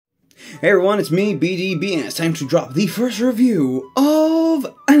Hey everyone, it's me, BDB, and it's time to drop the first review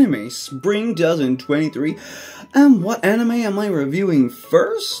of anime Spring 2023. And what anime am I reviewing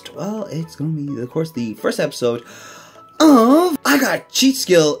first? Well, it's gonna be, of course, the first episode of I Got Cheat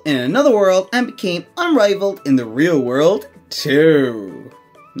Skill in Another World and Became Unrivaled in the Real World 2.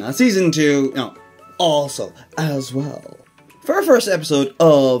 Not Season 2, no, also as well. For our first episode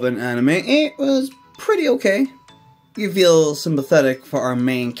of an anime, it was pretty okay. You feel sympathetic for our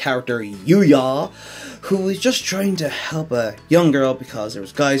main character, Yuya, who is just trying to help a young girl because there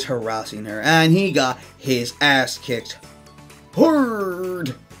was guys harassing her, and he got his ass kicked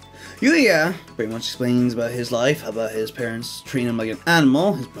hard. Yuya pretty much explains about his life, about his parents treating him like an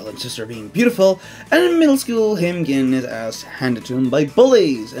animal, his brother and sister being beautiful, and in middle school, him getting his ass handed to him by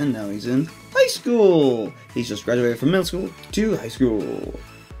bullies, and now he's in high school. He's just graduated from middle school to high school.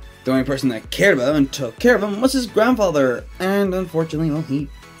 The only person that cared about him and took care of him was his grandfather, and unfortunately, well, he,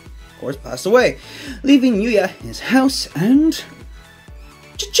 of course, passed away, leaving Yuya his house and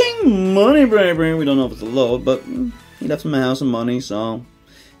cha-ching, money, baby. We don't know if it's a load, but he left him a house and money, so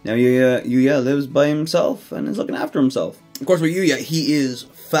now Yuya lives by himself and is looking after himself. Of course, with Yuya, he is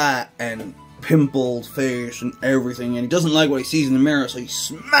fat and pimpled face and everything, and he doesn't like what he sees in the mirror, so he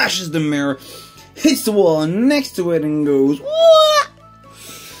smashes the mirror, hits the wall next to it, and goes, "What?"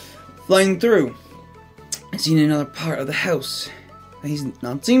 Flying through, and seeing another part of the house that he's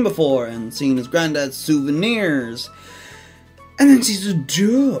not seen before, and seeing his granddad's souvenirs, and then sees a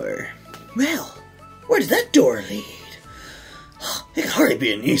door. Well, where does that door lead? It could hardly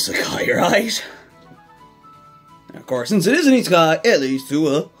be an Isekai, right? And of course, since it is an Isekai, it leads to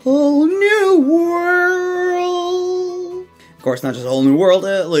a whole new world. Of course, not just a whole new world,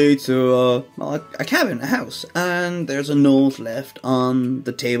 it leads to a cabin, a house, and there's a note left on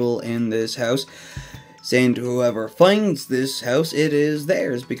the table in this house saying to whoever finds this house, it is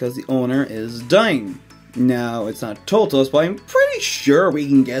theirs because the owner is dying. Now, it's not told to us, but I'm pretty sure we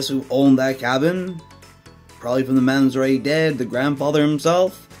can guess who owned that cabin. Probably from the man who's already dead, the grandfather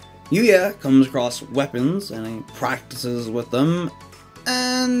himself. Yuya comes across weapons and he practices with them.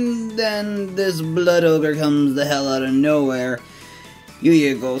 And then this blood ogre comes the hell out of nowhere.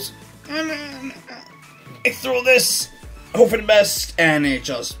 Yuya goes, "I throw this, hope for the best," and it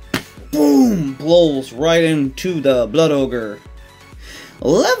just, boom, blows right into the blood ogre,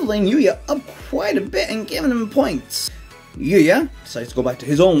 leveling Yuya up quite a bit and giving him points. Yuya decides to go back to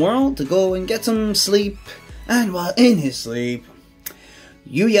his own world to go and get some sleep, and while in his sleep,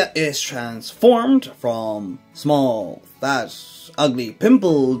 Yuya is transformed from small, fat, ugly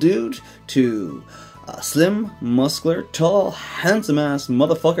pimple dude to a slim, muscular, tall, handsome-ass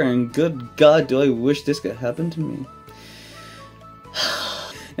motherfucker, and good God, do I wish this could happen to me.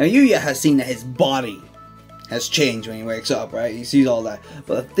 Now, Yuya has seen that his body has changed when he wakes up, right? He sees all that.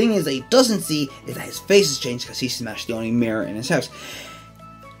 But the thing is that he doesn't see is that his face has changed because he smashed the only mirror in his house.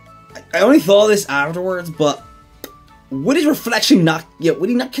 I only thought this afterwards, but would his reflection not, would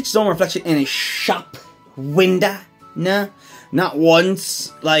he not catch his own reflection in a shop window? Nah, not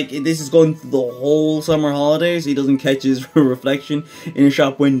once. Like, this is going through the whole summer holidays. He doesn't catch his reflection in a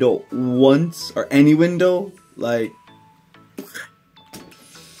shop window once, or any window. Like,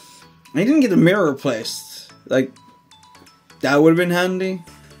 he didn't get the mirror replaced. Like, that would have been handy.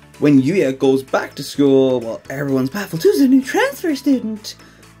 When Yuya goes back to school, well, everyone's baffled. Who's the new transfer student?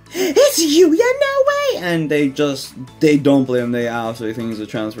 It's Yuya, no way! And they don't believe him. They absolutely think he's a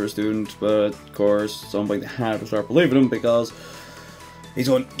transfer student, but of course, somebody had to start believing him because he's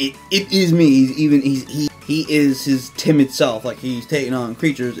going, it is me. He is his timid self. Like, he's taking on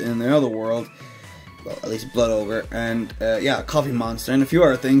creatures in the other world. Well, at least blood ogre, and yeah, a coffee monster, and a few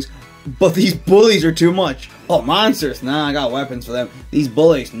other things. But these bullies are too much. Oh, monsters, nah, I got weapons for them. These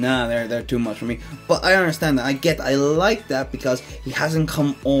bullies, nah, they're too much for me. But I understand that. I like that because he hasn't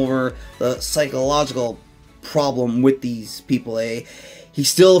come over the psychological problem with these people, eh? He's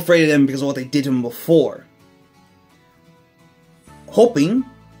still afraid of them because of what they did to him before. Hoping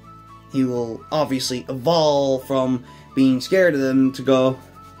he will obviously evolve from being scared of them to go,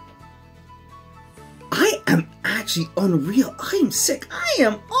 I am actually unreal. I am sick. I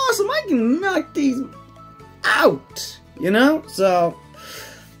am awesome. I can knock these out. You know? So,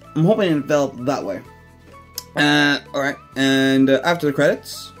 I'm hoping it developed that way. Alright. And after the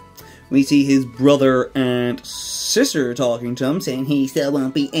credits, we see his brother and sister talking to him, saying he still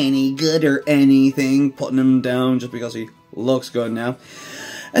won't be any good or anything, putting him down just because he looks good now.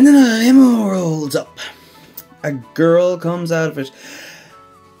 And then a limo rolls up. A girl comes out of it.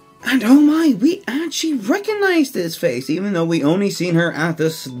 And oh my, we actually recognize this face, even though we only seen her at the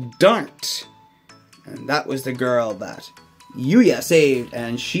start. And that was the girl that Yuya saved,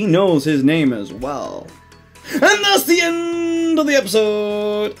 and she knows his name as well. And that's the end of the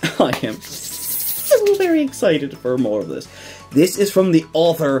episode! I am so very excited for more of this. This is from the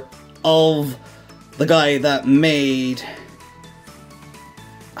author of the guy that made...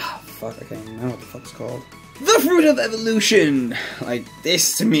 Ah, fuck, I can't even remember what the fuck's called. The Fruit of Evolution! Like,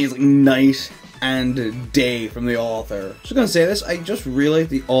 this to me is like night and day from the author. Just gonna say this, I just realized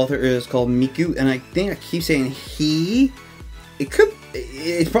the author is called Miku, and I think I keep saying he.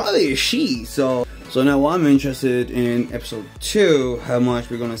 It's probably a she, so now I'm interested in episode 2, how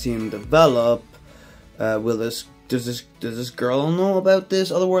much we're gonna see him develop. Does this girl know about this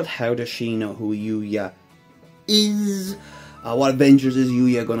other world? How does she know who Yuya is? What adventures is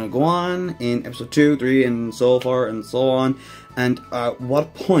Yuya gonna go on in episode 2, 3, and so far and so on? And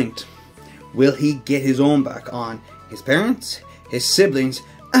what point will he get his own back on his parents, his siblings,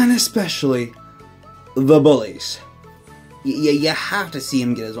 and especially the bullies? You have to see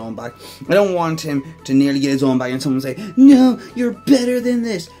him get his own back. I don't want him to nearly get his own back and someone say, "No, you're better than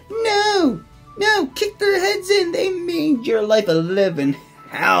this." No! No! Kick their heads in! They made your life a living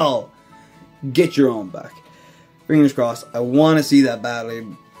hell! Get your own back. Fingers crossed. I want to see that badly.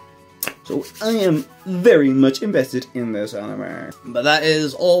 So I am very much invested in this anime. But that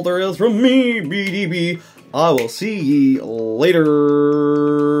is all there is from me, BDB. I will see ye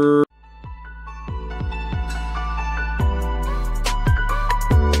later.